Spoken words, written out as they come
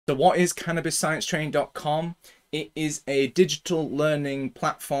So what is CannabisScienceTraining.com? It is a digital learning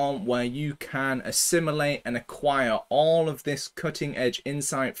platform where you can assimilate and acquire all of this cutting edge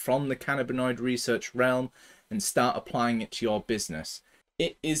insight from the cannabinoid research realm and start applying it to your business.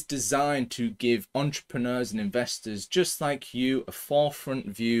 It is designed to give entrepreneurs and investors just like you a forefront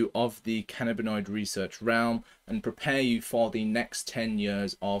view of the cannabinoid research realm and prepare you for the next 10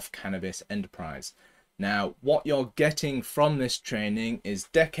 years of cannabis enterprise. Now, what you're getting from this training is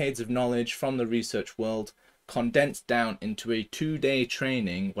decades of knowledge from the research world condensed down into a 2-day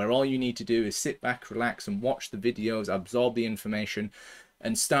training where all you need to do is sit back, relax and watch the videos, absorb the information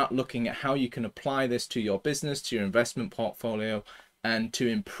and start looking at how you can apply this to your business, to your investment portfolio, and to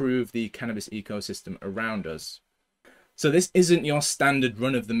improve the cannabis ecosystem around us. So this isn't your standard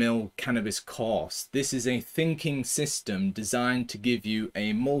run-of-the-mill cannabis course. This is a thinking system designed to give you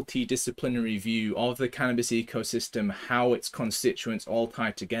a multidisciplinary view of the cannabis ecosystem, how its constituents all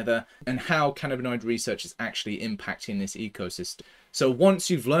tie together, and how cannabinoid research is actually impacting this ecosystem. So once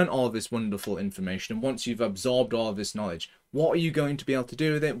you've learned all of this wonderful information, and once you've absorbed all of this knowledge, what are you going to be able to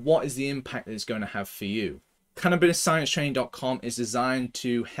do with it? What is the impact that it's going to have for you? CannabisScienceTraining.com is designed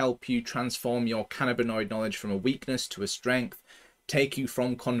to help you transform your cannabinoid knowledge from a weakness to a strength, take you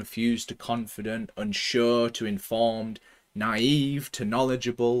from confused to confident, unsure to informed, naive to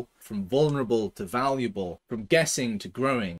knowledgeable, from vulnerable to valuable, from guessing to growing.